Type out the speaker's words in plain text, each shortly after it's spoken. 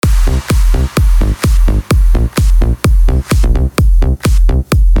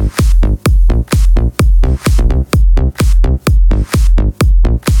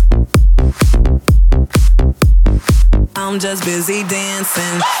I'm just busy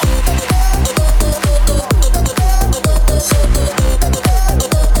dancing.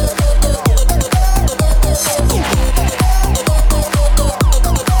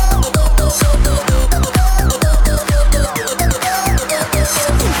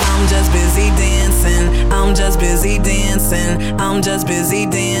 I'm just busy dancing. I'm just busy dancing. I'm just busy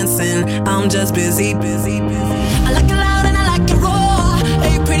dancing. I'm just busy, busy, busy. I like it loud and I like it raw.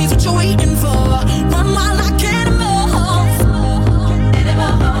 Hey, pretty's what you're waiting for. Run wild like animals.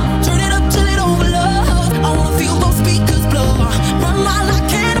 Turn it up till it overloads. I wanna feel those speakers blow. Run wild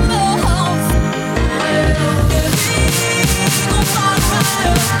like animals. We gon' find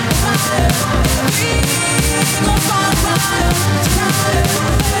fire, fire. We gon' find fire tonight.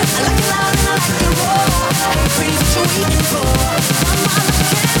 I like it loud and I like it raw. Hey, pretty's what you're waiting for. Run wild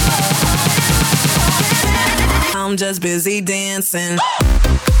like animals. I'm just busy dancing.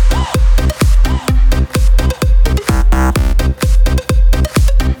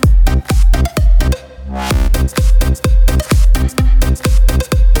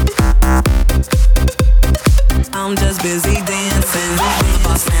 I'm just busy dancing.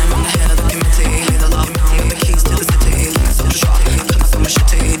 I'm the boss man, I'm the head of the committee. Lay the love down with the keys to the city. Looking so sharp, cut up a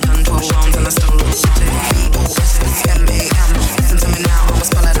machete. Done 12 rounds and I still look shitty. B-O-S-S-M-A-M. Listen to me now, I'ma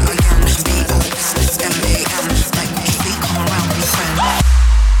spell it out again. B-O-S-S-M-A-M. Like what you see, come around with your friend.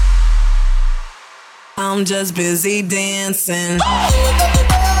 I'm just busy dancing.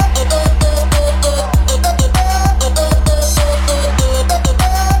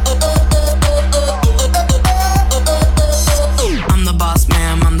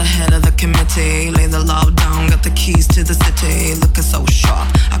 Lay the law down, got the keys to the city. Looking so sharp,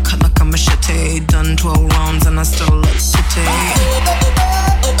 I cut like a machete. Done 12 rounds and I still look pretty.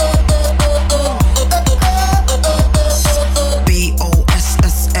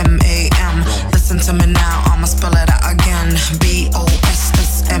 B-O-S-S-M-A-M. Listen to me now, I'ma spell it out again.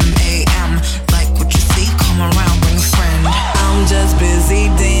 B-O-S-S-M-A-M. Like what you see, come around, bring a friend. I'm just busy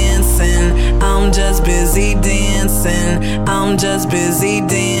dancing. I'm just busy dancing. I'm just busy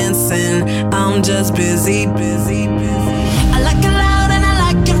dancing. I'm just busy, busy, busy. I like it loud and I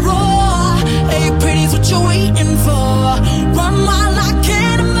like it raw. Hey, pretty's what you're waiting for. Run wild like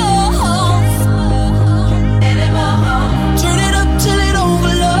animals. Turn it up till it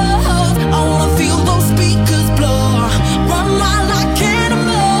overloads. I wanna feel those speakers blow. Run wild like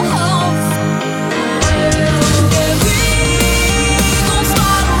animals. Yeah, we gon'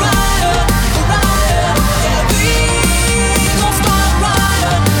 start a riot, a riot. Yeah, we gon' start a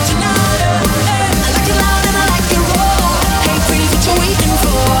riot tonight. Hey, I like it loud and I like it raw. Hey, pretty's what you're waiting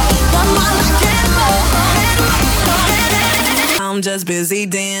for. Run wild like animals. I'm just busy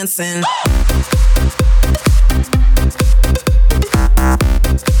dancing.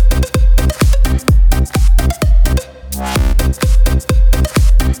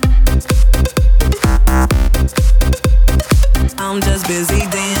 I'm just busy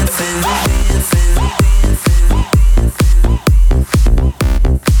dancing.